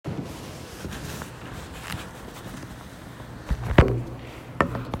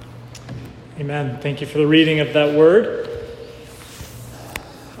Amen. Thank you for the reading of that word.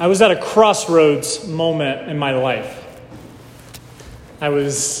 I was at a crossroads moment in my life. I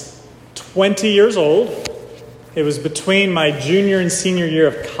was 20 years old. It was between my junior and senior year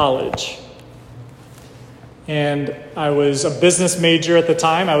of college. And I was a business major at the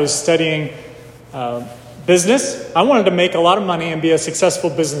time. I was studying business. I wanted to make a lot of money and be a successful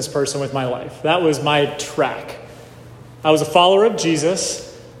business person with my life. That was my track. I was a follower of Jesus,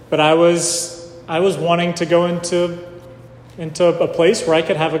 but I was wanting to go into a place where I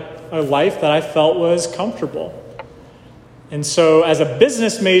could have a life that I felt was comfortable. And so as a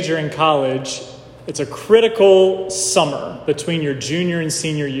business major in college, it's a critical summer between your junior and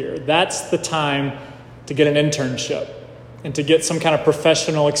senior year. That's the time to get an internship and to get some kind of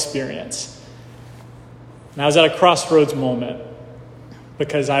professional experience. And I was at a crossroads moment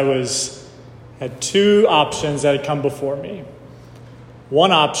because I had two options that had come before me.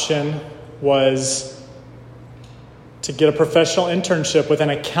 One option was to get a professional internship with an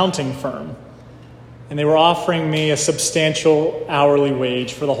accounting firm. And they were offering me a substantial hourly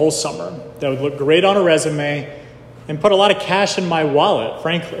wage for the whole summer that would look great on a resume and put a lot of cash in my wallet,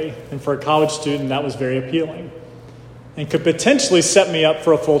 frankly. And for a college student, that was very appealing and could potentially set me up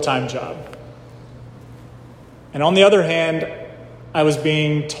for a full-time job. And on the other hand, I was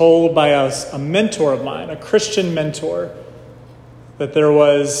being told by a mentor of mine, a Christian mentor, that there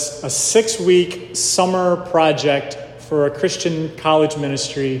was a 6-week summer project for a Christian college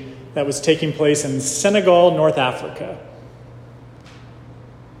ministry that was taking place in Senegal, North Africa.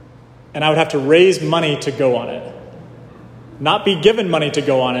 And I would have to raise money to go on it. Not be given money to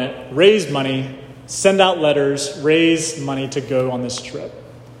go on it, raise money, send out letters, raise money to go on this trip.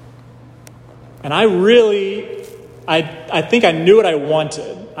 And I think I knew what I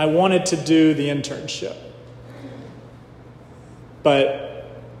wanted. I wanted to do the internship. But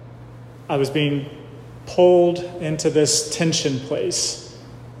I was being pulled into this tension place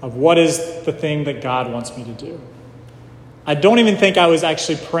of what is the thing that God wants me to do. I don't even think I was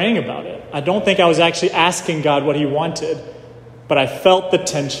actually praying about it. I don't think I was actually asking God what he wanted, but I felt the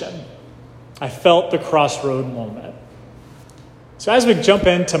tension. I felt the crossroad moment. So as we jump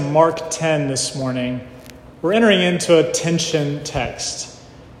into Mark 10 this morning, we're entering into a tension text.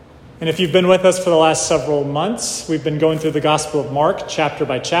 And if you've been with us for the last several months, we've been going through the Gospel of Mark chapter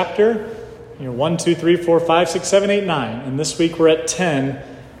by chapter. 1, 2, 3, 4, 5, 6, 7, 8, 9. And this week we're at 10.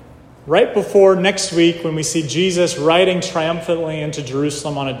 Right before next week when we see Jesus riding triumphantly into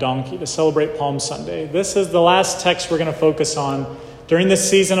Jerusalem on a donkey to celebrate Palm Sunday. This is the last text we're going to focus on during this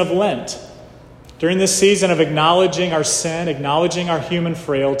season of Lent. During this season of acknowledging our sin, acknowledging our human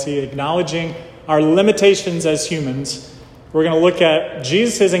frailty, acknowledging our limitations as humans, we're going to look at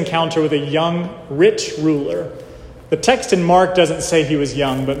Jesus' encounter with a young, rich ruler. The text in Mark doesn't say he was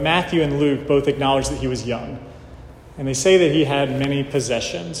young, but Matthew and Luke both acknowledge that he was young. And they say that he had many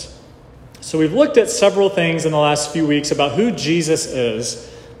possessions. So we've looked at several things in the last few weeks about who Jesus is.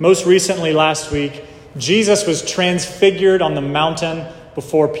 Most recently, last week, Jesus was transfigured on the mountain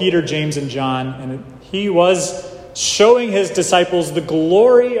before Peter, James, and John. And he was showing his disciples the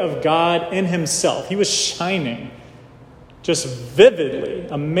glory of God in himself. He was shining just vividly,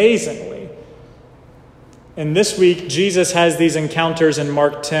 amazingly. And this week, Jesus has these encounters in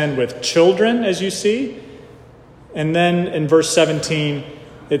Mark 10 with children, as you see. And then in verse 17,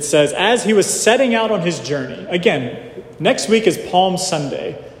 it says, as he was setting out on his journey. Again, next week is Palm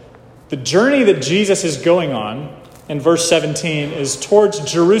Sunday. The journey that Jesus is going on, in verse 17, is towards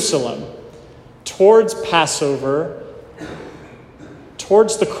Jerusalem, towards Passover,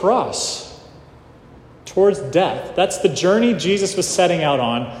 towards the cross, towards death. That's the journey Jesus was setting out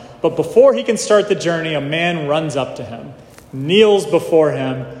on. But before he can start the journey, a man runs up to him, kneels before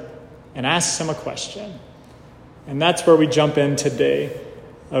him, and asks him a question. And that's where we jump in today,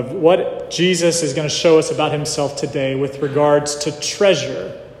 of what Jesus is going to show us about himself today with regards to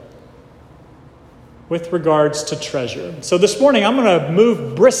treasure. With regards to treasure. So this morning, I'm going to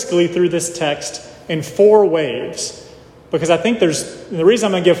move briskly through this text in 4 waves. Because I think the reason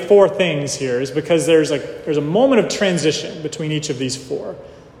I'm going to give 4 things here is because there's a moment of transition between each of these 4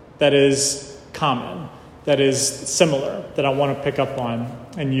 that is common, that is similar, that I want to pick up on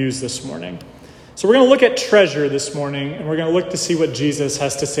and use this morning. So we're going to look at treasure this morning, and we're going to look to see what Jesus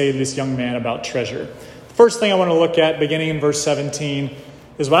has to say to this young man about treasure. The first thing I want to look at, beginning in verse 17,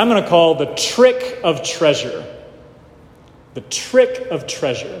 is what I'm going to call the trick of treasure. The trick of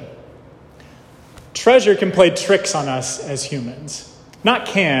treasure. Treasure can play tricks on us as humans. Not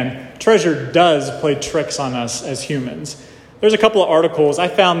can. Treasure does play tricks on us as humans. There's a couple of articles. I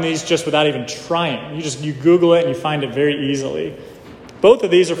found these just without even trying. You Google it and you find it very easily. Both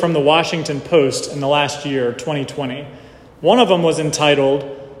of these are from the Washington Post in the last year, 2020. One of them was entitled,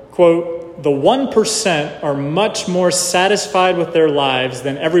 quote, "The 1% are much more satisfied with their lives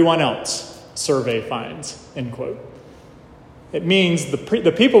than everyone else," survey finds, end quote. It means the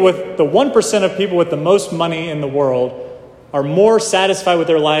 1% of people with the most money in the world are more satisfied with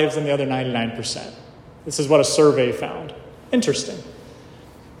their lives than the other 99%. This is what a survey found. Interesting.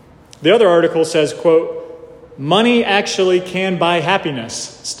 The other article says, quote, "Money actually can buy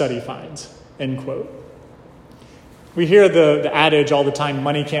happiness," study finds, end quote. We hear the adage all the time,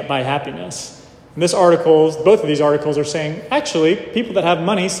 money can't buy happiness. And both of these articles are saying, actually, people that have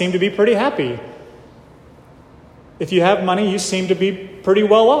money seem to be pretty happy. If you have money, you seem to be pretty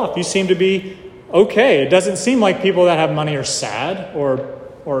well off. You seem to be okay. It doesn't seem like people that have money are sad or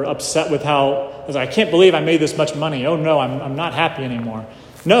upset with I can't believe I made this much money. Oh no, I'm not happy anymore.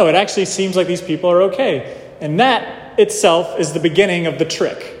 No, it actually seems like these people are okay. And that itself is the beginning of the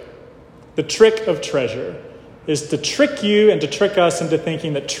trick. The trick of treasure is to trick you and to trick us into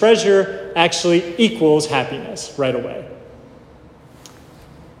thinking that treasure actually equals happiness right away.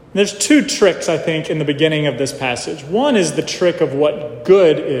 There's two tricks, I think, in the beginning of this passage. One is the trick of what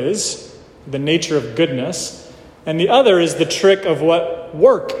good is, the nature of goodness, and the other is the trick of what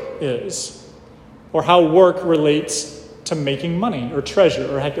work is, or how work relates to making money or treasure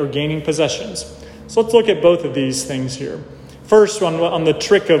or gaining possessions. So let's look at both of these things here. First, on the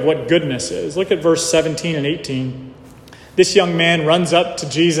trick of what goodness is. Look at verse 17 and 18. This young man runs up to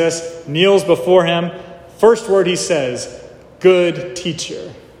Jesus, kneels before him. First word he says, "Good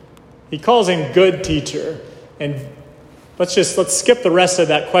teacher." He calls him good teacher. And let's skip the rest of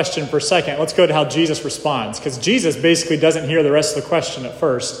that question for a second. Let's go to how Jesus responds, because Jesus basically doesn't hear the rest of the question at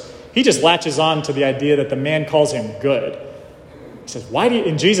first. He just latches on to the idea that the man calls him good. He says,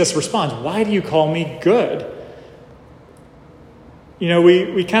 and Jesus responds, "Why do you call me good?" You know,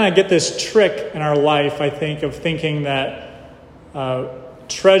 we kind of get this trick in our life, I think, of thinking that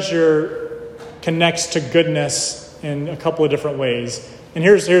treasure connects to goodness in a couple of different ways. And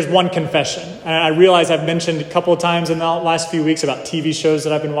here's one confession. I realize I've mentioned a couple of times in the last few weeks about TV shows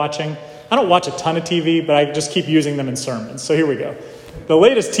that I've been watching. I don't watch a ton of TV, but I just keep using them in sermons. So here we go. The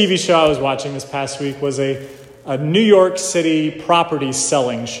latest TV show I was watching this past week was a New York City property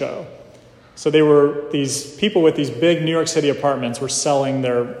selling show. So they were these people with these big New York City apartments were selling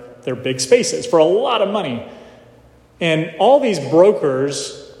their big spaces for a lot of money. And all these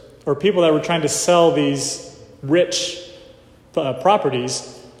brokers or people that were trying to sell these rich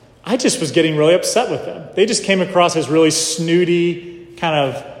properties, I just was getting really upset with them. They just came across as really snooty, kind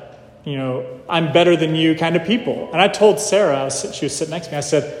of, I'm better than you kind of people. And I told Sarah, she was sitting next to me, I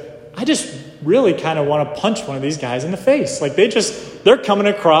said, I just really kind of want to punch one of these guys in the face. Like they're coming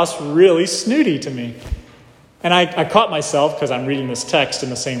across really snooty to me. And I caught myself, because I'm reading this text in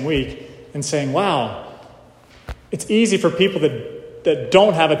the same week, and saying, wow, it's easy for people that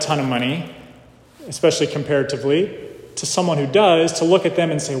don't have a ton of money, especially comparatively, to someone who does, to look at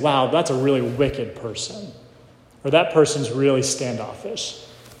them and say, wow, that's a really wicked person. Or that person's really standoffish.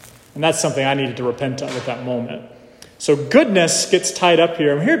 And that's something I needed to repent of at that moment. So goodness gets tied up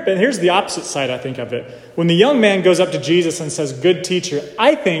here. And here's the opposite side, I think, of it. When the young man goes up to Jesus and says, good teacher,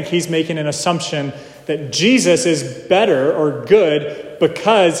 I think he's making an assumption that Jesus is better or good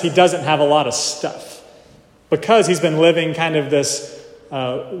because he doesn't have a lot of stuff. Because he's been living kind of this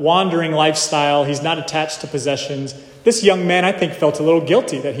wandering lifestyle. He's not attached to possessions. This young man, I think, felt a little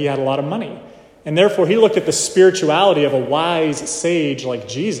guilty that he had a lot of money. And therefore, he looked at the spirituality of a wise sage like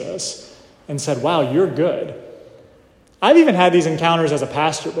Jesus and said, wow, you're good. I've even had these encounters as a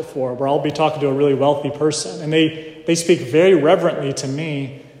pastor before where I'll be talking to a really wealthy person and they speak very reverently to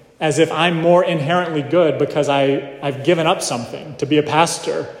me as if I'm more inherently good because I've given up something to be a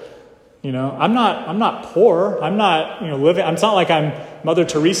pastor. I'm not poor. I'm not, living. It's not like I'm Mother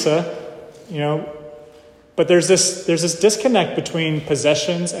Teresa, but there's this disconnect between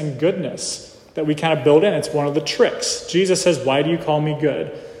possessions and goodness that we kind of build in. It's one of the tricks. Jesus says, why do you call me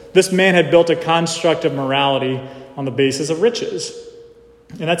good? This man had built a construct of morality on the basis of riches.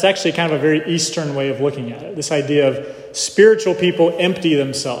 And that's actually kind of a very Eastern way of looking at it. This idea of spiritual people empty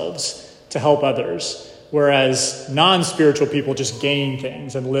themselves to help others, whereas non-spiritual people just gain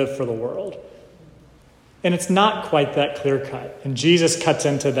things and live for the world. And it's not quite that clear-cut. And Jesus cuts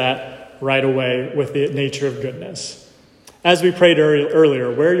into that right away with the nature of goodness. As we prayed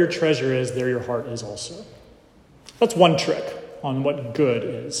earlier, where your treasure is, there your heart is also. That's one trick on what good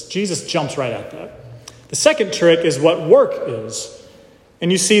is. Jesus jumps right at that. The second trick is what work is.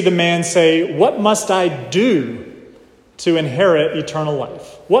 And you see the man say, what must I do to inherit eternal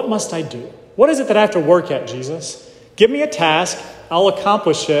life? What must I do? What is it that I have to work at, Jesus? Give me a task, I'll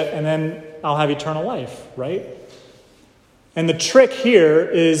accomplish it, and then I'll have eternal life, right? And the trick here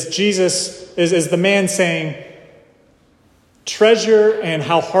is Jesus is the man saying, treasure and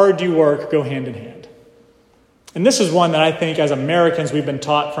how hard you work go hand in hand. And this is one that I think as Americans we've been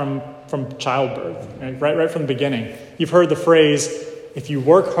taught from childbirth, right from the beginning. You've heard the phrase, if you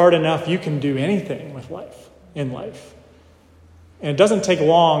work hard enough, you can do anything in life. And it doesn't take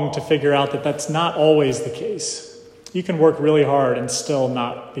long to figure out that that's not always the case. You can work really hard and still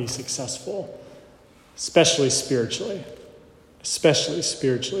not be successful, especially spiritually. Especially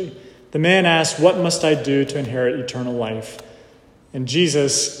spiritually. The man asks, what must I do to inherit eternal life? And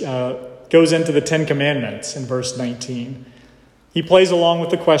Jesus goes into the 10 Commandments in verse 19. He plays along with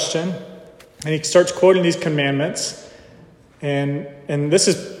the question, and he starts quoting these commandments. And this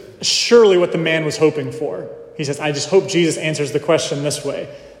is surely what the man was hoping for. He says, I just hope Jesus answers the question this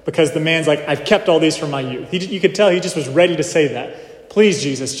way. Because the man's like, I've kept all these from my youth. You could tell he just was ready to say that. Please,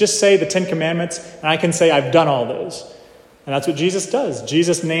 Jesus, just say the 10 Commandments, and I can say I've done all those. And that's what Jesus does.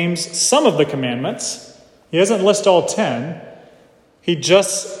 Jesus names some of the commandments. He doesn't list all 10. He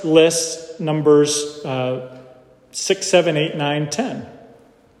just lists numbers 6, 7, 8, 9, 10.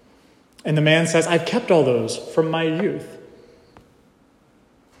 And the man says, I've kept all those from my youth.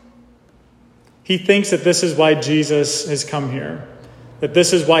 He thinks that this is why Jesus has come here. That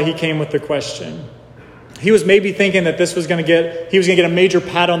this is why he came with the question. He was maybe thinking that he was going to get a major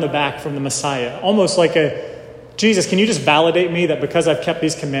pat on the back from the Messiah. Almost like Jesus, can you just validate me that because I've kept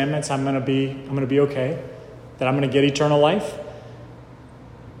these commandments, I'm going to be okay? That I'm going to get eternal life?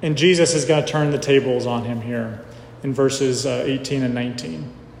 And Jesus is going to turn the tables on him here in verses 18 and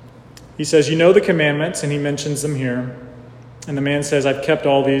 19. He says, you know the commandments, and he mentions them here. And the man says, I've kept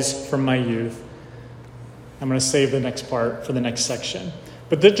all these from my youth. I'm going to save the next part for the next section.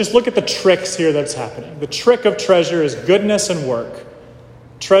 But just look at the tricks here that's happening. The trick of treasure is goodness and work.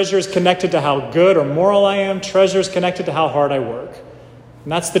 Treasure is connected to how good or moral I am. Treasure is connected to how hard I work.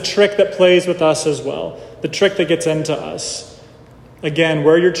 And that's the trick that plays with us as well. The trick that gets into us. Again,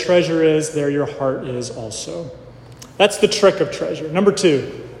 where your treasure is, there your heart is also. That's the trick of treasure. Number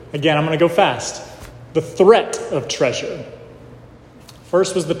 2, again, I'm going to go fast. The threat of treasure.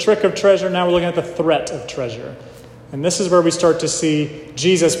 First was the trick of treasure. Now we're looking at the threat of treasure. And this is where we start to see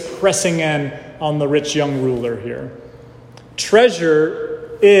Jesus pressing in on the rich young ruler here.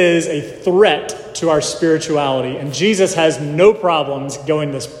 Treasure is a threat to our spirituality, and Jesus has no problems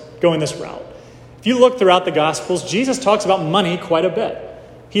going this route. If you look throughout the Gospels, Jesus talks about money quite a bit.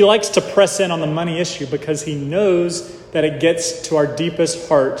 He likes to press in on the money issue because he knows that it gets to our deepest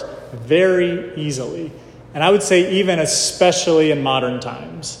heart very easily. And I would say even especially in modern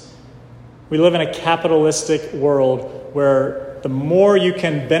times. We live in a capitalistic world where the more you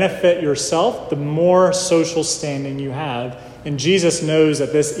can benefit yourself, the more social standing you have. And Jesus knows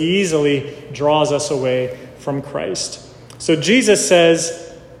that this easily draws us away from Christ. So Jesus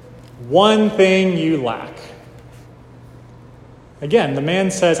says, one thing you lack. Again, the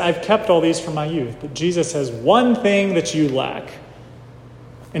man says, I've kept all these from my youth. But Jesus says, one thing that you lack.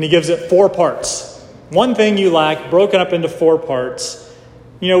 And he gives it 4 parts. One thing you lack, broken up into 4 parts.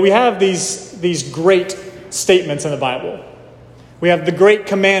 You know, we have these great statements in the Bible. We have the great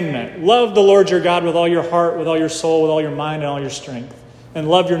commandment. Love the Lord your God with all your heart, with all your soul, with all your mind, and all your strength. And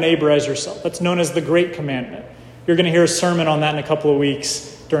love your neighbor as yourself. That's known as the great commandment. You're going to hear a sermon on that in a couple of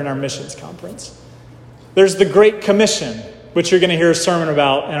weeks during our missions conference. There's the Great Commission, which you're going to hear a sermon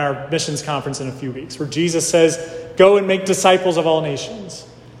about in our missions conference in a few weeks, where Jesus says, go and make disciples of all nations.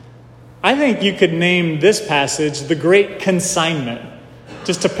 I think you could name this passage the Great Consignment,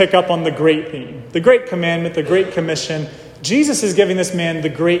 just to pick up on the great theme. The Great Commandment, the Great Commission. Jesus is giving this man the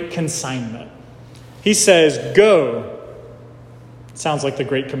Great Consignment. He says, go. Sounds like the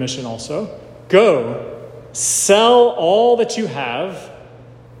Great Commission also. Go, sell all that you have,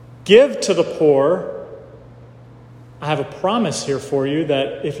 give to the poor. I have a promise here for you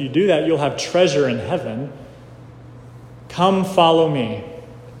that if you do that, you'll have treasure in heaven. Come follow me.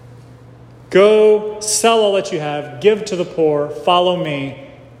 Go, sell all that you have, give to the poor, follow me,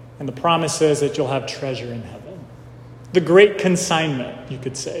 and the promise is that you'll have treasure in heaven. The great consignment, you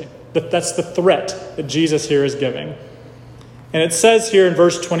could say. That's the threat that Jesus here is giving. And it says here in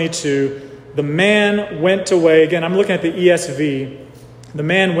verse 22, the man went away. Again, I'm looking at the ESV. The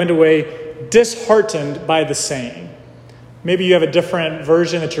man went away disheartened by the saying. Maybe you have a different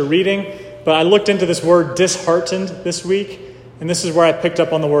version that you're reading, but I looked into this word disheartened this week. And this is where I picked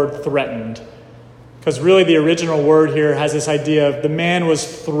up on the word threatened. Because really the original word here has this idea of the man was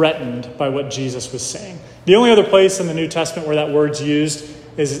threatened by what Jesus was saying. The only other place in the New Testament where that word's used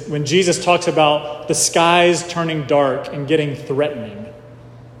is when Jesus talks about the skies turning dark and getting threatening,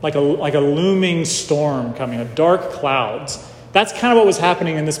 like a looming storm coming, a dark clouds. That's kind of what was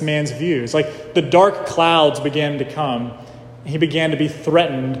happening in this man's view. It's like the dark clouds began to come. He began to be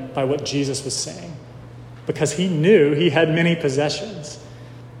threatened by what Jesus was saying because he knew he had many possessions.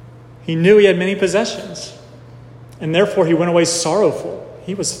 He knew he had many possessions. And therefore he went away sorrowful.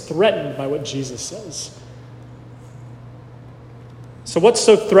 He was threatened by what Jesus says. So what's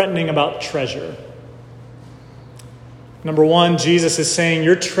so threatening about treasure? Number one, Jesus is saying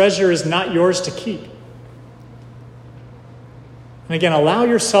your treasure is not yours to keep. And again, allow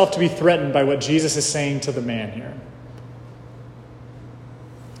yourself to be threatened by what Jesus is saying to the man here.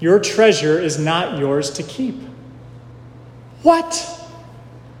 Your treasure is not yours to keep. What?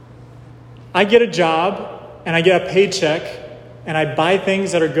 I get a job and I get a paycheck and I buy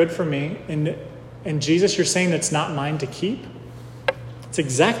things that are good for me. And Jesus, you're saying that's not mine to keep? That's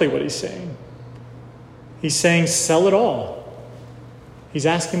exactly what he's saying. He's saying, sell it all. He's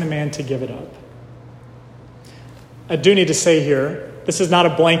asking the man to give it up. I do need to say here, this is not a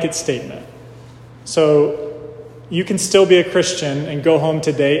blanket statement. So you can still be a Christian and go home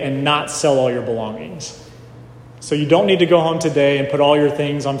today and not sell all your belongings. So you don't need to go home today and put all your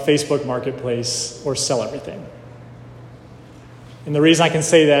things on Facebook Marketplace or sell everything. And the reason I can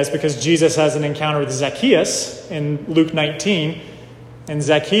say that is because Jesus has an encounter with Zacchaeus in Luke 19. And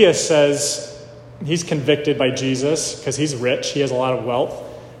Zacchaeus says he's convicted by Jesus because he's rich. He has a lot of wealth.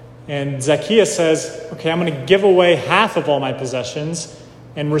 And Zacchaeus says, okay, I'm going to give away half of all my possessions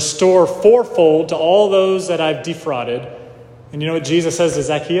and restore fourfold to all those that I've defrauded. And you know what Jesus says to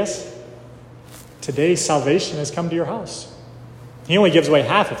Zacchaeus? Today, salvation has come to your house. He only gives away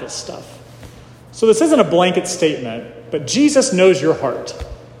half of his stuff. So this isn't a blanket statement, but Jesus knows your heart.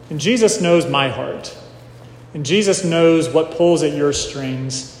 And Jesus knows my heart. And Jesus knows what pulls at your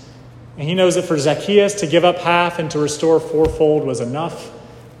strings. And he knows that for Zacchaeus to give up half and to restore fourfold was enough.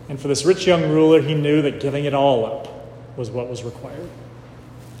 And for this rich young ruler, he knew that giving it all up was what was required.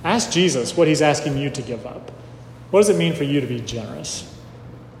 Ask Jesus what he's asking you to give up. What does it mean for you to be generous?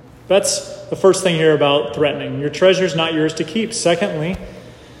 That's the first thing here about threatening. Your treasure is not yours to keep. Secondly,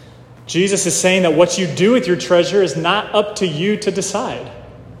 Jesus is saying that what you do with your treasure is not up to you to decide.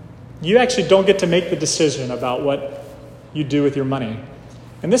 You actually don't get to make the decision about what you do with your money.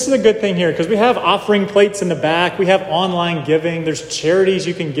 And this is a good thing here because we have offering plates in the back. We have online giving. There's charities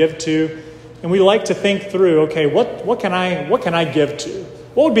you can give to. And we like to think through, okay, what can I give to?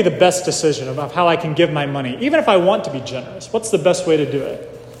 What would be the best decision about how I can give my money? Even if I want to be generous, what's the best way to do it?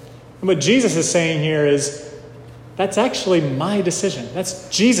 And what Jesus is saying here is, that's actually my decision. That's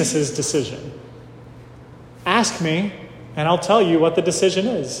Jesus' decision. Ask me, and I'll tell you what the decision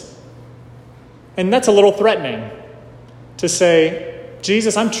is. And that's a little threatening to say,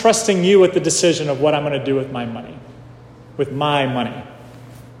 Jesus, I'm trusting you with the decision of what I'm going to do with my money. With my money.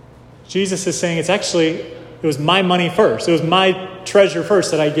 Jesus is saying it was my money first. It was my treasure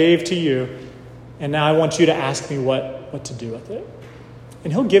first that I gave to you. And now I want you to ask me what to do with it.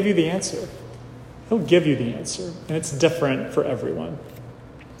 And he'll give you the answer. He'll give you the answer. And it's different for everyone.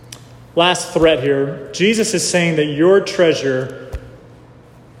 Last threat here. Jesus is saying that your treasure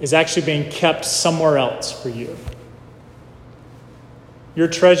is actually being kept somewhere else for you. Your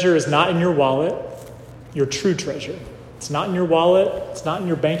treasure is not in your wallet. Your true treasure. It's not in your wallet. It's not in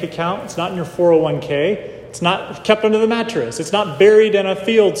your bank account. It's not in your 401k. It's not kept under the mattress. It's not buried in a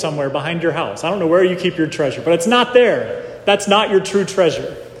field somewhere behind your house. I don't know where you keep your treasure, but it's not there. That's not your true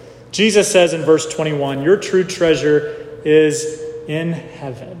treasure. Jesus says in verse 21, your true treasure is in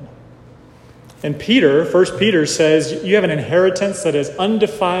heaven. And First Peter says, you have an inheritance that is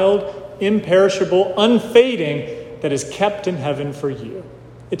undefiled, imperishable, unfading, that is kept in heaven for you.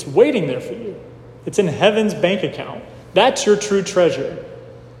 It's waiting there for you. It's in heaven's bank account. That's your true treasure.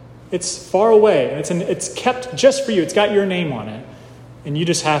 It's far away, and it's kept just for you. It's got your name on it, and you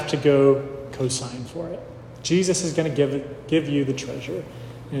just have to go co-sign for it. Jesus is going to give you the treasure,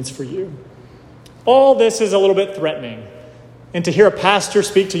 and it's for you. All this is a little bit threatening. And to hear a pastor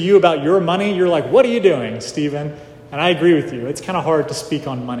speak to you about your money, you're like, what are you doing, Stephen? And I agree with you. It's kind of hard to speak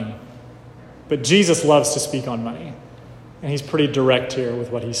on money. But Jesus loves to speak on money. And he's pretty direct here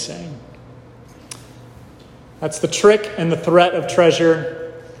with what he's saying. That's the trick and the threat of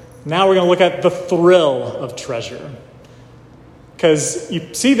treasure. Now we're going to look at the thrill of treasure. Because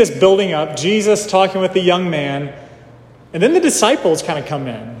you see this building up, Jesus talking with the young man, and then the disciples kind of come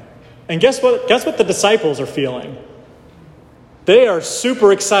in. And guess what the disciples are feeling? They are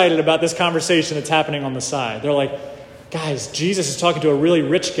super excited about this conversation that's happening on the side. They're like, guys, Jesus is talking to a really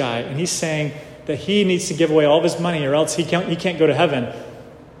rich guy, and he's saying that he needs to give away all of his money or else he can't go to heaven.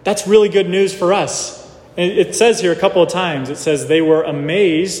 That's really good news for us. And it says here a couple of times, it says they were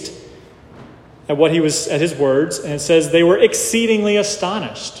amazed at his words, and it says they were exceedingly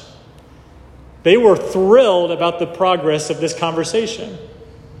astonished. They were thrilled about the progress of this conversation.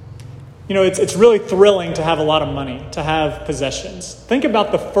 You know, it's really thrilling to have a lot of money, to have possessions. Think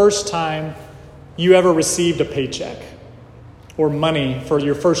about the first time you ever received a paycheck or money for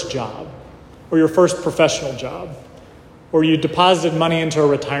your first job or your first professional job, or you deposited money into a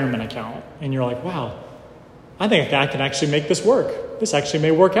retirement account and you're like, wow, I think I can actually make this work. This actually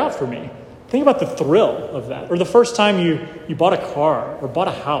may work out for me. Think about the thrill of that. Or the first time you bought a car or bought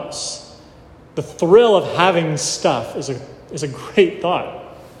a house. The thrill of having stuff is a great thought.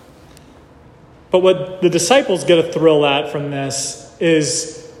 But what the disciples get a thrill at from this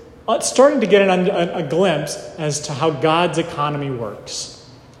is starting to get a glimpse as to how God's economy works.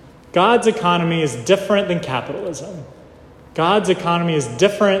 God's economy is different than capitalism. God's economy is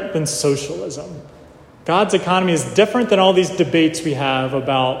different than socialism. God's economy is different than all these debates we have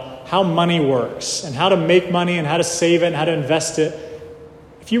about how money works and how to make money and how to save it and how to invest it.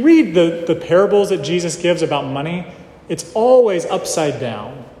 If you read the parables that Jesus gives about money, it's always upside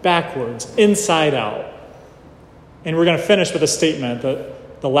down, backwards, inside out. And we're going to finish with a statement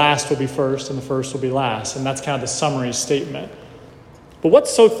that the last will be first and the first will be last. And that's kind of the summary statement. But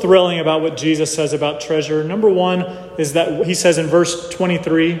what's so thrilling about what Jesus says about treasure? Number one is that he says in verse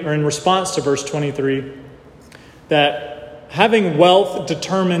 23, or in response to verse 23, that having wealth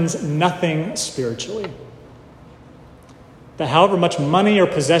determines nothing spiritually. That however much money or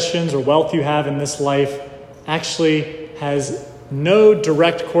possessions or wealth you have in this life actually has no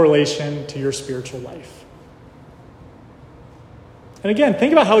direct correlation to your spiritual life. And again,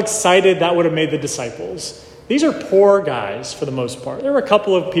 think about how excited that would have made the disciples. These are poor guys for the most part. There were a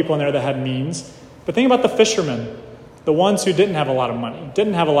couple of people in there that had means. But think about the fishermen, the ones who didn't have a lot of money,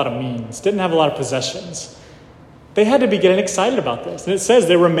 didn't have a lot of means, didn't have a lot of possessions. They had to be getting excited about this. And it says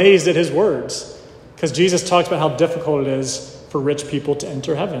they were amazed at his words because Jesus talks about how difficult it is for rich people to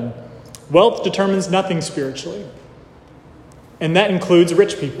enter heaven. Wealth determines nothing spiritually. And that includes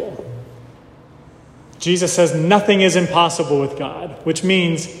rich people. Jesus says nothing is impossible with God, which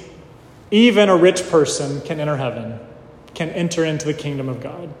means even a rich person can enter heaven, can enter into the kingdom of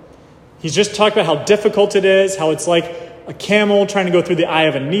God. He's just talked about how difficult it is, how it's like a camel trying to go through the eye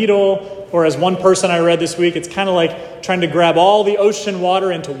of a needle, or as one person I read this week, it's kind of like trying to grab all the ocean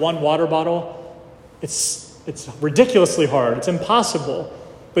water into one water bottle. It's ridiculously hard. It's impossible.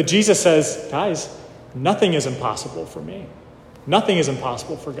 But Jesus says, guys, nothing is impossible for me. Nothing is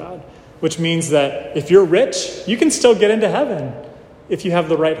impossible for God, which means that if you're rich, you can still get into heaven if you have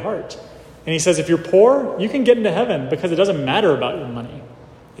the right heart. And he says, if you're poor, you can get into heaven because it doesn't matter about your money.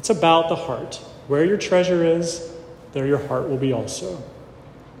 It's about the heart. Where your treasure is, there your heart will be also.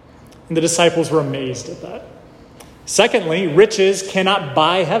 And the disciples were amazed at that. Secondly, riches cannot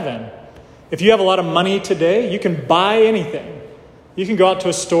buy heaven. If you have a lot of money today, you can buy anything. You can go out to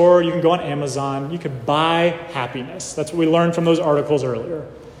a store, you can go on Amazon, you can buy happiness. That's what we learned from those articles earlier.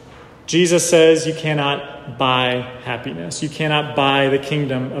 Jesus says you cannot buy happiness. You cannot buy the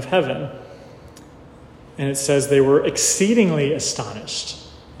kingdom of heaven. And it says they were exceedingly astonished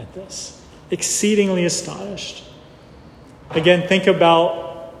at this. Exceedingly astonished. Again, think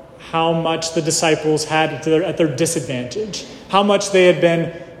about how much the disciples had at their disadvantage. How much they had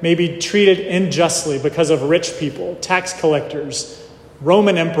been maybe treated unjustly because of rich people, tax collectors,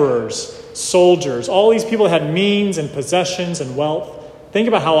 Roman emperors, soldiers. All these people had means and possessions and wealth. Think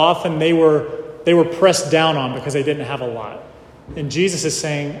about how often they were pressed down on because they didn't have a lot. And Jesus is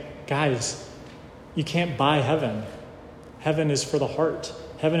saying, guys, you can't buy heaven. Heaven is for the heart.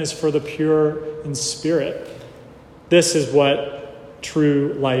 Heaven is for the pure in spirit. This is what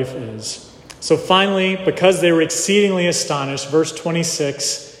true life is. So finally, because they were exceedingly astonished, verse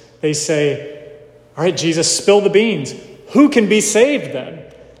 26, they say, all right, Jesus, spill the beans. Who can be saved then?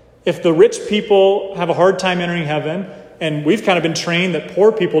 If the rich people have a hard time entering heaven, and we've kind of been trained that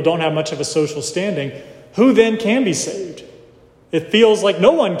poor people don't have much of a social standing, who then can be saved? It feels like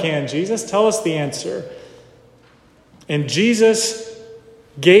no one can, Jesus. Tell us the answer. And Jesus,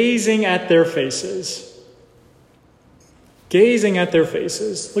 gazing at their faces,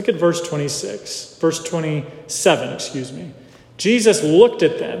 look at verse 27. Jesus looked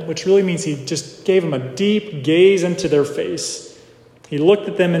at them, which really means he just gave them a deep gaze into their face. He looked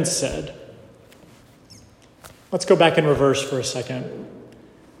at them and said, let's go back in reverse for a second.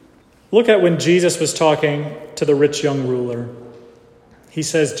 Look at when Jesus was talking to the rich young ruler. He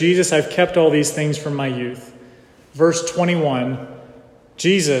says, Jesus, I've kept all these things from my youth. Verse 21,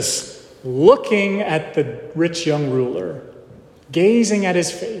 Jesus, looking at the rich young ruler, gazing at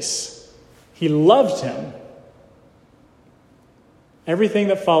his face. He loved him. Everything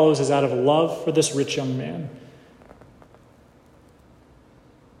that follows is out of love for this rich young man.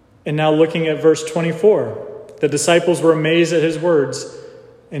 And now looking at verse 24, the disciples were amazed at his words.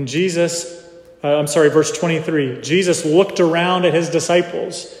 And verse 23. Jesus looked around at his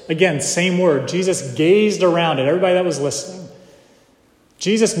disciples. Again, same word. Jesus gazed around at everybody that was listening.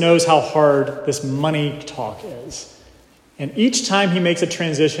 Jesus knows how hard this money talk is. And each time he makes a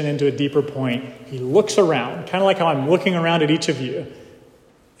transition into a deeper point, he looks around, kind of like how I'm looking around at each of you,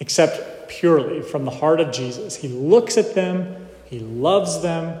 except purely from the heart of Jesus. He looks at them, he loves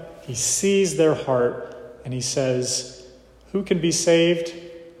them, he sees their heart, and he says, who can be saved?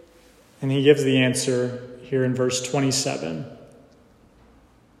 And he gives the answer here in verse 27.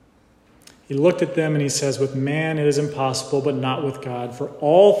 He looked at them and he says, with man it is impossible, but not with God, for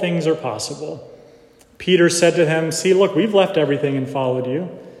all things are possible. Peter said to him, see, look, we've left everything and followed you.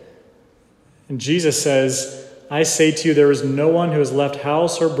 And Jesus says, I say to you, there is no one who has left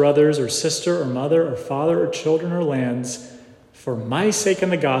house or brothers or sister or mother or father or children or lands for my sake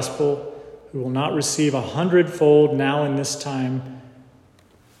and the gospel, who will not receive 100-fold now in this time,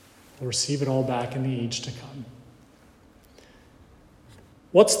 will receive it all back in the age to come.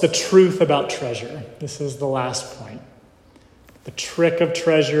 What's the truth about treasure? This is the last point. The trick of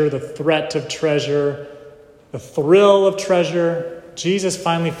treasure, the threat of treasure, the thrill of treasure. Jesus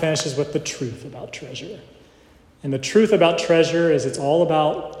finally finishes with the truth about treasure. And the truth about treasure is it's all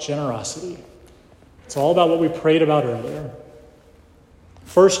about generosity. It's all about what we prayed about earlier.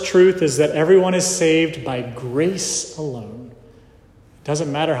 First truth is that everyone is saved by grace alone. It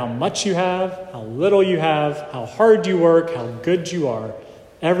doesn't matter how much you have, how little you have, how hard you work, how good you are.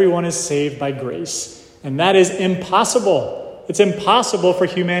 Everyone is saved by grace. And that is impossible. It's impossible for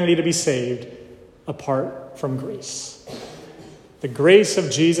humanity to be saved apart from grace. The grace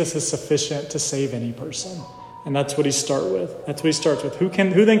of Jesus is sufficient to save any person. And that's what he starts with.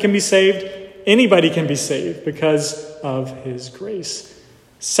 Who then can be saved? Anybody can be saved because of his grace.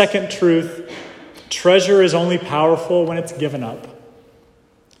 Second truth, treasure is only powerful when it's given up.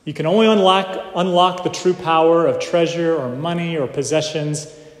 You can only unlock the true power of treasure or money or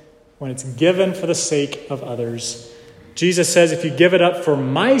possessions when it's given for the sake of others. Jesus says, if you give it up for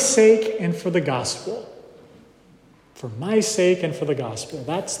my sake and for the gospel, for my sake and for the gospel,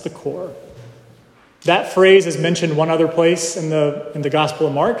 that's the core. That phrase is mentioned one other place in the Gospel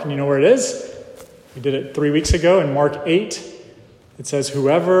of Mark, and you know where it is? We did it 3 weeks ago in Mark 8. It says,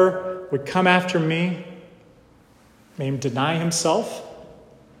 whoever would come after me, may him deny himself,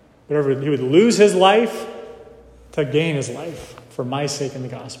 whatever, he would lose his life to gain his life for my sake and the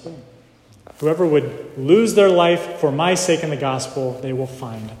gospel. Whoever would lose their life for my sake and the gospel, they will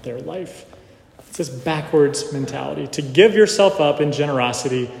find their life. It's this backwards mentality. To give yourself up in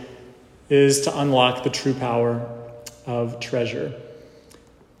generosity is to unlock the true power of treasure.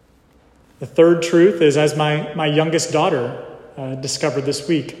 The third truth is, as my youngest daughter discovered this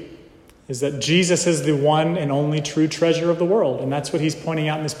week, is that Jesus is the one and only true treasure of the world. And that's what he's pointing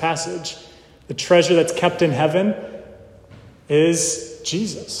out in this passage. The treasure that's kept in heaven is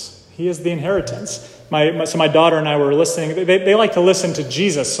Jesus. He is the inheritance. So my daughter and I were listening. They like to listen to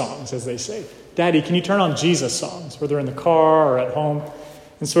Jesus songs, as they say. Daddy, can you turn on Jesus songs, whether in the car or at home?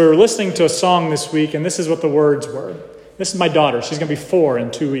 And so we were listening to a song this week, and this is what the words were. This is my daughter. She's going to be 4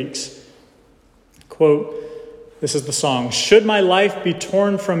 in 2 weeks. Quote, this is the song. Should my life be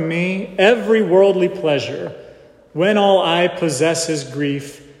torn from me, every worldly pleasure, when all I possess is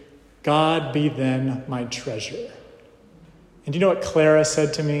grief, God be then my treasure. And do you know what Clara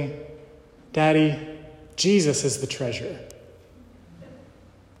said to me? Daddy, Jesus is the treasure.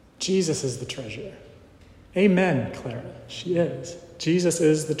 Jesus is the treasure. Amen, Clara. She is. Jesus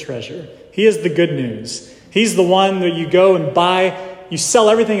is the treasure. He is the good news. He's the one that you go and buy. You sell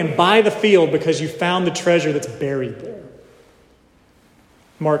everything and buy the field because you found the treasure that's buried there.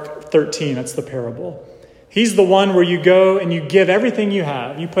 Mark 13, that's the parable. He's the one where you go and you give everything you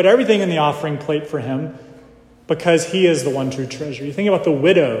have. You put everything in the offering plate for him because he is the one true treasure. You think about the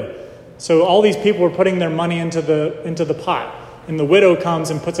widow. So all these people were putting their money into the pot. And the widow comes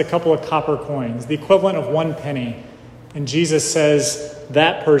and puts a couple of copper coins, the equivalent of 1 penny. And Jesus says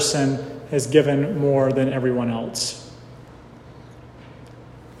that person has given more than everyone else.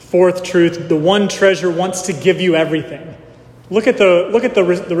 Fourth truth, the one treasure wants to give you everything. Look at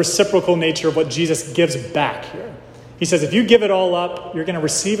the reciprocal nature of what Jesus gives back here. He says, if you give it all up, you're going to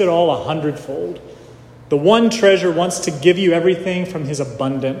receive it all 100-fold. The one treasure wants to give you everything from his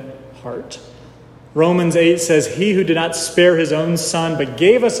abundant heart. Romans 8 says, he who did not spare his own son, but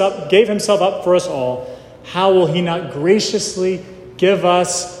gave himself up for us all, how will he not graciously give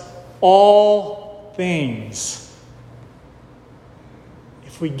us all things?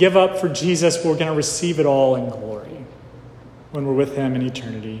 If we give up for Jesus, we're going to receive it all in glory when we're with him in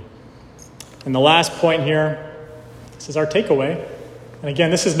eternity. And the last point here, this is our takeaway. And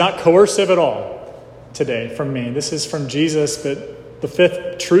again, this is not coercive at all today from me. This is from Jesus, but the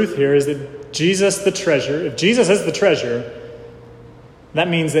fifth truth here is that Jesus, the treasure, if Jesus is the treasure, that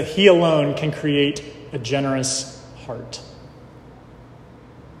means that he alone can create a generous heart.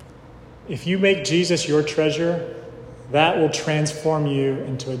 If you make Jesus your treasure, that will transform you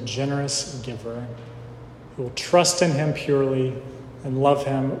into a generous giver who will trust in him purely and love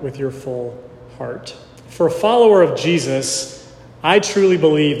him with your full heart. For a follower of Jesus, I truly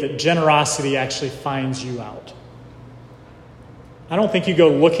believe that generosity actually finds you out. I don't think you go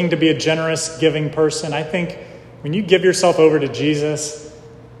looking to be a generous, giving person. I think when you give yourself over to Jesus,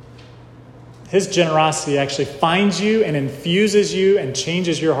 his generosity actually finds you and infuses you and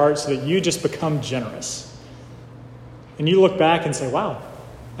changes your heart so that you just become generous. And you look back and say, wow,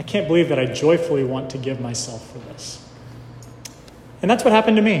 I can't believe that I joyfully want to give myself for this. And that's what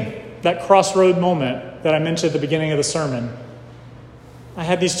happened to me, that crossroad moment that I mentioned at the beginning of the sermon. I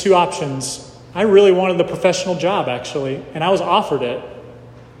had these two options. I really wanted the professional job, actually, and I was offered it,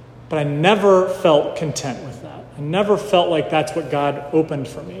 but I never felt content with that. I never felt like that's what God opened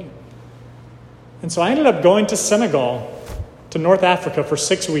for me. And so I ended up going to Senegal, to North Africa for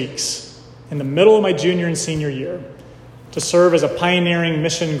 6 weeks in the middle of my junior and senior year to serve as a pioneering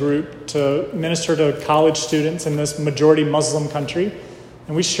mission group to minister to college students in this majority Muslim country.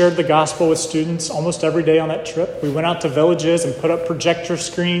 And we shared the gospel with students almost every day on that trip. We went out to villages and put up projector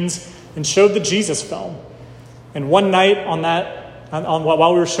screens and showed the Jesus film. And one night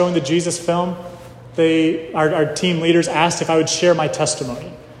while we were showing the Jesus film, our team leaders asked if I would share my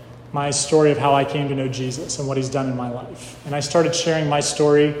testimony, my story of how I came to know Jesus and what he's done in my life. And I started sharing my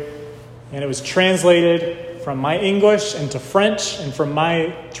story, and it was translated from my English into French, and from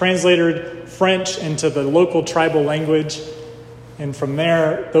my translated French into the local tribal language. And from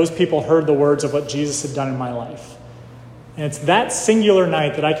there, those people heard the words of what Jesus had done in my life. And it's that singular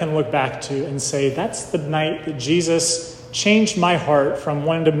night that I can look back to and say, that's the night that Jesus changed my heart from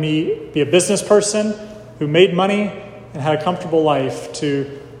wanting to be a business person who made money and had a comfortable life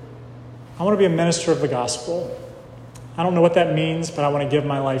to, I want to be a minister of the gospel. I don't know what that means, but I want to give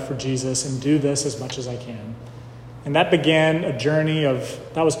my life for Jesus and do this as much as I can. And that began a journey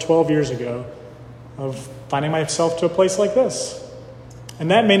that was 12 years ago, of finding myself to a place like this. And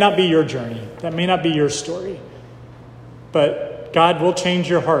that may not be your journey. That may not be your story. But God will change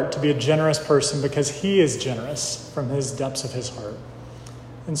your heart to be a generous person because he is generous from his depths of his heart.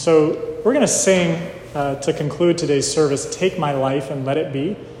 And so we're going to sing to conclude today's service, Take My Life and Let It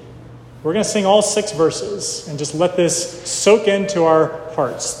Be. We're going to sing all 6 verses and just let this soak into our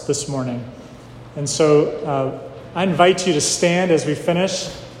hearts this morning. And so I invite you to stand as we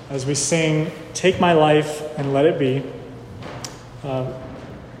finish, as we sing Take My Life and Let It Be.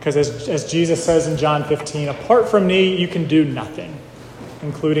 Because as Jesus says in John 15, apart from me, you can do nothing,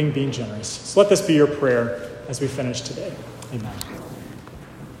 including being generous. So let this be your prayer as we finish today. Amen.